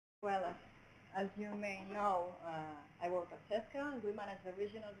Well, as you may know, I work at Cesca, and we manage the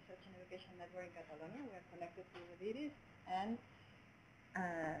Regional Research and Education Network in Catalonia. We are connected to the DIRIS, and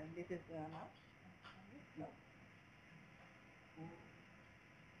this is the mouse. No.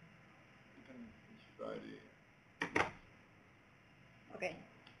 Okay.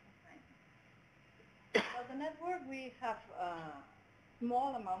 Well, the network, we have a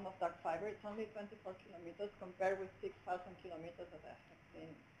small amount of dark fiber. It's only 24 kilometers compared with 6,000 kilometers that I have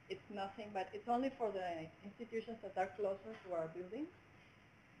seen. It's nothing, but it's only for the institutions that are closer to our building.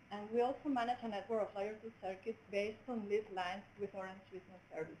 And we also manage a network of layer 2 circuits based on lead lines with Orange Business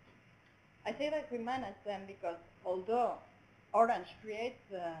Services. I say that we manage them because although Orange creates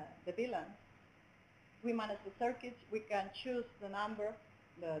the VLANs, we manage the circuits, we can choose the number,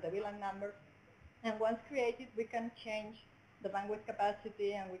 the VLAN number, and once created, we can change the bandwidth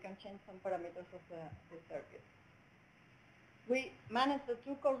capacity and we can change some parameters of the circuit. We manage the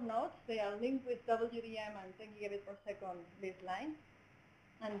two core nodes. They are linked with WDM and 10 gigabit per second lead line.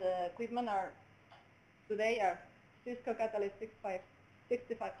 And the equipment today are Cisco Catalyst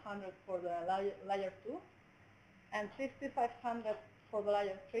 6500 for the layer 2 and 6500 for the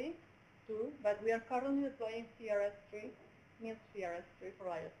layer 3 too, but we are currently deploying CRS3, MILS CRS3 for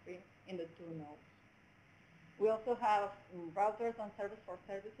layer 3 in the two nodes. We also have routers and service for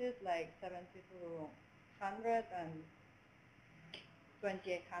services like 7200 and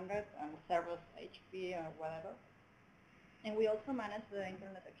 2800 and servers HP or whatever. And we also manage the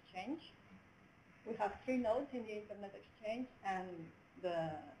Internet Exchange. We have 3 nodes in the Internet Exchange, and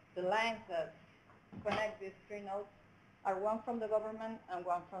the lines that connect these 3 nodes are one from the government and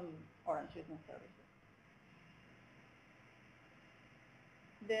one from Orange Business Services.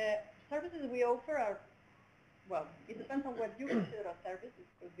 The services we offer are, well, it depends on what you consider a service. It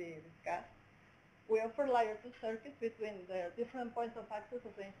could be discussed. We offer layer 2 circuits between the different points of access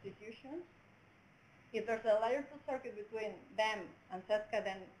of the institutions. If there's a layer 2 circuit between them and Cesca,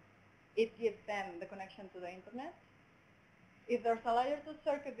 then it gives them the connection to the internet. If there's a layer 2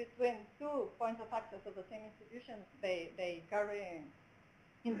 circuit between 2 points of access of the same institution, they carry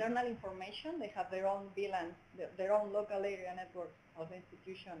internal information. They have their own VLAN, their own local area network of the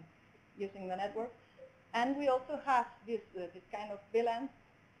institution using the network. And we also have this kind of VLANs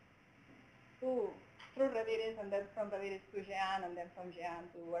through Rediris, and then from Rediris to Jean, and then from Jean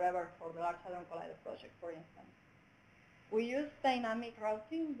to wherever for the Large Hadron Collider project, for instance. We use dynamic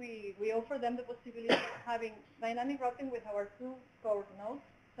routing. We offer them the possibility of having dynamic routing with our 2 core nodes.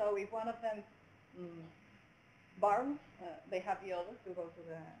 So if one of them burns, they have the others to go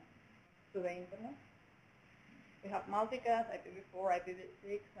to the internet. We have multicast, IPv4,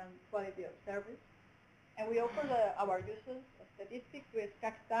 IPv6, and quality of service. And we offer our users statistics with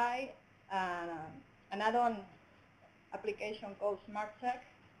Cacti, an add-on application called SmartCheck,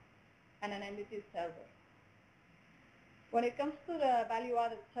 and an MDT server. When it comes to the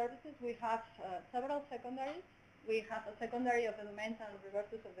value-added services, we have several secondaries. We have a secondary of the domains and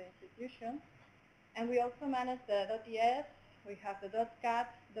reverses of the institution. And we also manage the .es, we have the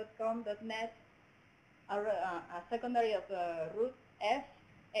 .cat, .com, .net, a secondary of the root F,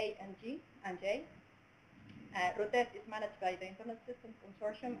 A, and G, and J. Root F is managed by the Internet Systems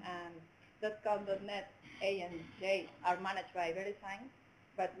Consortium, and .com, .net, A, and J are managed by VeriSign.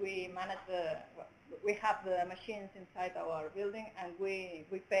 But we manage we have the machines inside our building, and we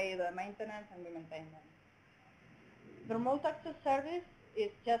pay the maintenance and we maintain them. The remote access service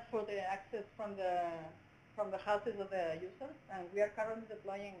is just for the access from the houses of the users, and we are currently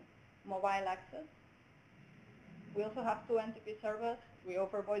deploying mobile access. We also have 2 NTP servers. We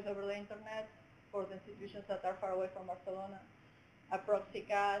offer voice over the internet for the institutions that are far away from Barcelona, a proxy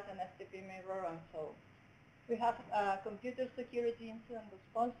cache, an FTP mirror, and so on. We have a computer security incident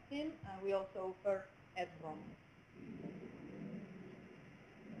response team, and we also offer EDROM.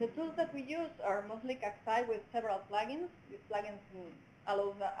 The tools that we use are mostly Cacti with several plugins. These plugins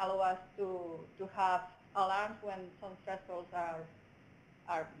allow us to have alarms when some thresholds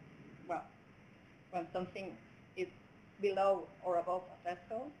are well, when something is below or above a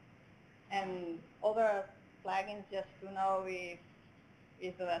threshold. And other plugins just to know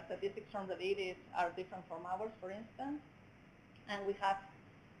if the statistics from the DIRIS are different from ours, for instance. And we have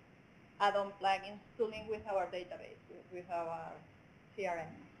add-on plugins to link with our database, with our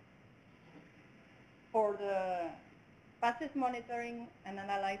CRM. For the passive monitoring and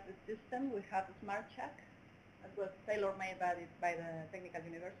analysis system, we have SmartCheck that was tailor-made by the Technical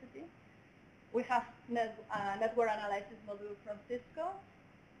University. We have network analysis module from Cisco.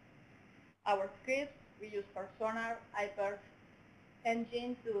 Our scripts, we use Personar, iPerf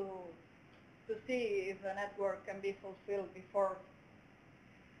engine to see if the network can be fulfilled before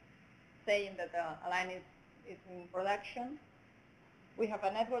saying that a line is in production. We have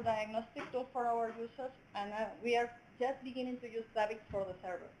a network diagnostic tool for our users, and we are just beginning to use Zabbix for the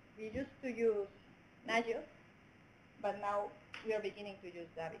server. We used to use Nagios, but now we are beginning to use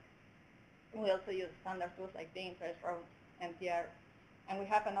Zabbix. We also use standard tools like the interest routes, NTR, and we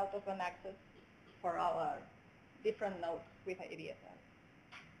have an out-of-band access for our different nodes with ADSL.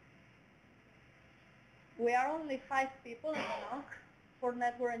 We are only 5 people in the NOC, 4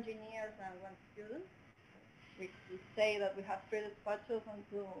 network engineers and 1 student. We say that we have 3 dispatchers and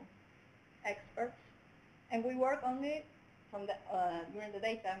 2 experts, and we work only from during the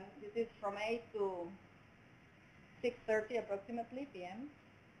daytime. This is from 8 to 6:30 approximately p.m.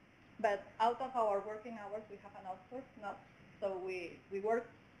 But out of our working hours, we have an outsourced NOC, so we work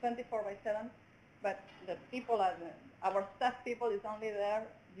 24/7. But the people, our staff people, is only there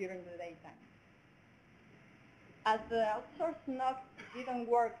during the daytime. As the outsourced NOC didn't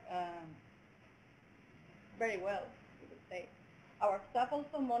work very well, we would say, our staff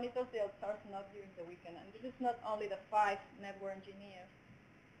also monitors the outsourced NOC during the weekend. And this is not only the 5 network engineers,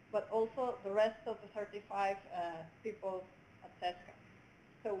 but also the rest of the 35 people at Cesca.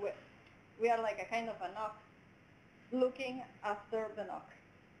 So we are like a kind of a NOC looking after the NOC.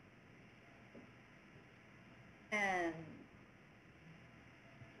 And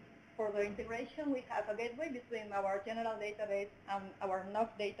for the integration, we have a gateway between our general database and our NOC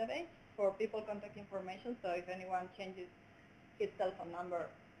database for people contact information. So if anyone changes his telephone number,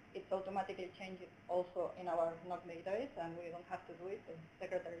 it's automatically changed also in our NOC database, and we don't have to do it, the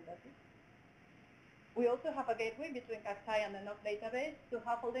secretary does it. We also have a gateway between Cacti and the NOC database to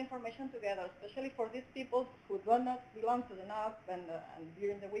have all the information together, especially for these people who do not belong to the NOC and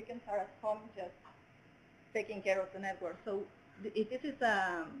during the weekends are at home just taking care of the network. So if this is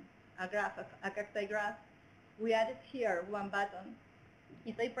a graph, a Cacti graph, we added here one button.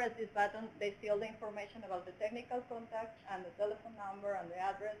 If they press this button, they see all the information about the technical contact and the telephone number and the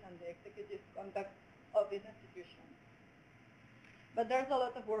address and the executive contact of this institution. But there's a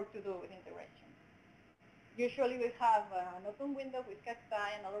lot of work to do with integration. Usually we have an open window with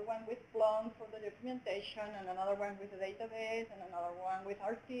Cacti, another one with Plum for the documentation, and another one with the database, and another one with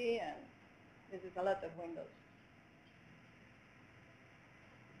RT, and this is a lot of windows.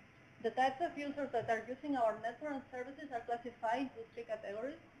 The types of users that are using our network and services are classified into 3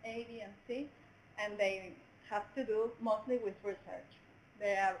 categories, A, B, and C, and they have to do mostly with research.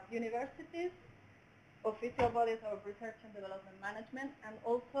 They are universities, official bodies of research and development management, and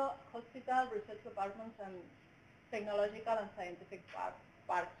also hospital research departments and technological and scientific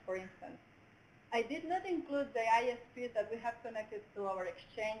parks, for instance. I did not include the ISPs that we have connected to our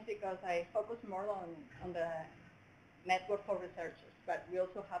exchange because I focus more on the network for researchers, but we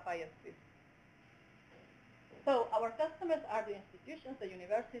also have ISPs. So our customers are the institutions, the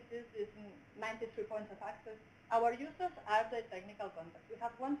universities, these 93 points of access. Our users are the technical contacts. We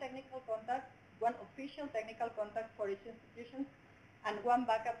have 1 technical contact, 1 official technical contact for each institution, and 1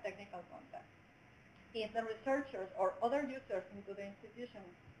 backup technical contact. If the researchers or other users into the institution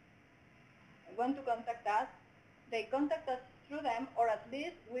want to contact us, they contact us through them, or at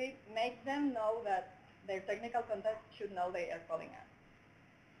least we make them know that their technical contact should know they are calling us.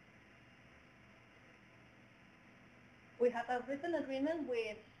 We have a written agreement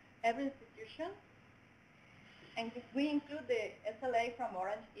with every institution, and we include the SLA from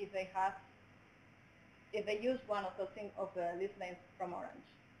Orange if they use one of the list names from Orange.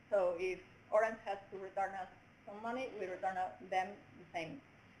 So if Orange has to return us some money, we return them the same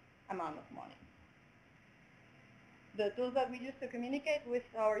amount of money. The tools that we use to communicate with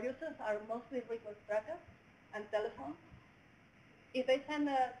our users are mostly request trackers and telephone. If they send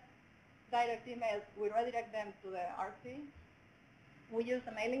us direct emails, we redirect them to the RC. We use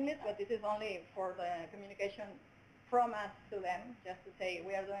a mailing list, but this is only for the communication from us to them, just to say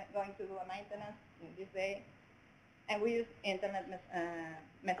we are going to do a maintenance in this day. And we use internet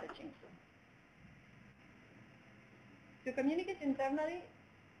messaging. To communicate internally,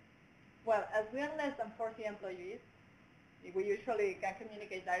 well, as we are less than 40 employees, we usually can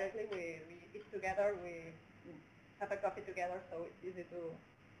communicate directly. We eat together, we have a coffee together, so it's easy to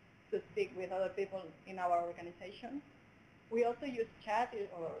speak with other people in our organization. We also use chat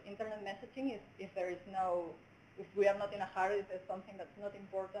or internet messaging if we are not in a hurry, if there's something that's not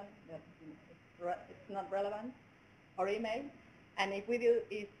important, that it's not relevant, or email. And if we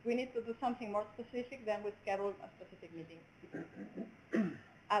need to do something more specific, then we schedule a specific meeting.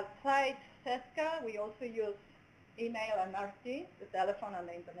 Outside Cesca, we also use email and RT, the telephone and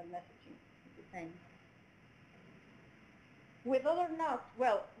the internet messaging. It's the same. With other NOCs,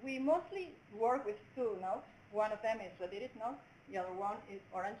 well, we mostly work with 2 NOCs. One of them is the TF-NOC, the other one is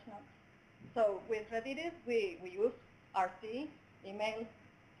Orange NOC. So with Redis, we use RC, email,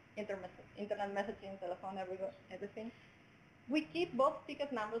 internet messaging, telephone, everything. We keep both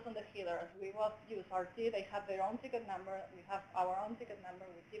ticket numbers on the headers. We both use RT, they have their own ticket number, we have our own ticket number,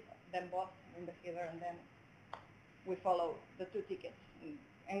 we keep them both in the header, and then we follow the two tickets.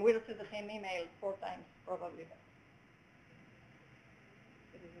 And we receive the same email 4 times, probably.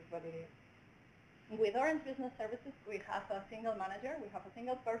 This is what it is. With Orange Business Services, we have a single manager, we have a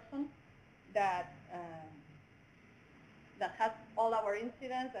single person that that has all our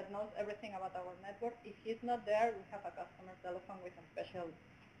incidents, that knows everything about our network. If he's not there, we have a customer telephone with a special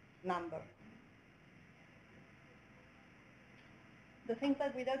number. The things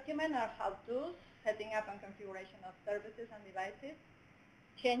that we document are how-tos, setting up and configuration of services and devices,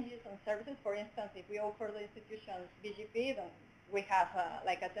 changes on services. For instance, if we offer the institutions BGP, then we have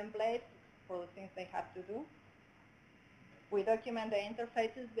like a template for the things they have to do. We document the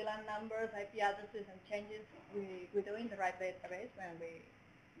interfaces, VLAN numbers, IP addresses, and changes we do in the right database when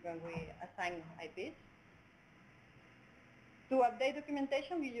we assign IPs. To update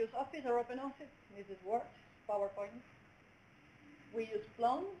documentation, we use Office or OpenOffice. This is Word, PowerPoint. We use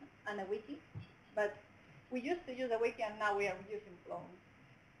Plone and a wiki, but we used to use a wiki, and now we are using Plone.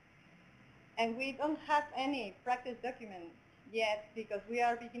 And we don't have any practice documents yet because we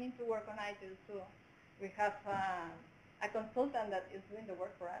are beginning to work on ITIL too. We have a consultant that is doing the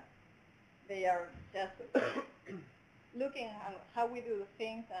work for us. They are just looking at how we do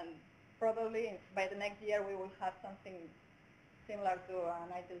things, and probably by the next year we will have something similar to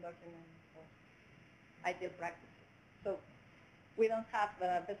an ITIL document or ITIL practices. So we don't have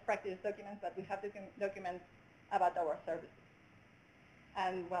best practice documents, but we have documents about our services.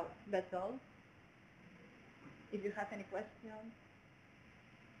 And well, that's all. If you have any questions.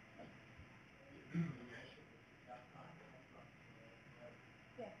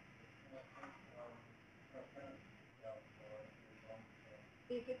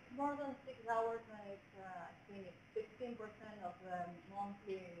 If it's more than 6 hours, then it's, I think it's 16% of the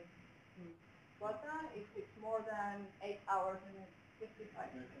monthly quota. If it's more than 8 hours, then it's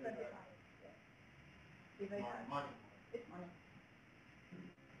 55, 25. Yeah. If money. It's money.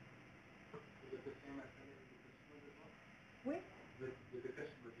 Is it the same as with the customers as well? With? With the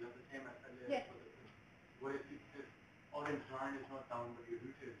customers, you have the same as yes. What if Orange line is not down, but your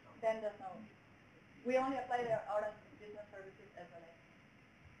router is down? Then there's no. We only apply the Orange Business Services SLA.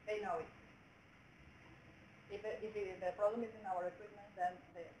 They know it. If the problem is in our equipment, then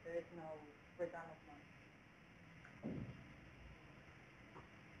there is no return of money.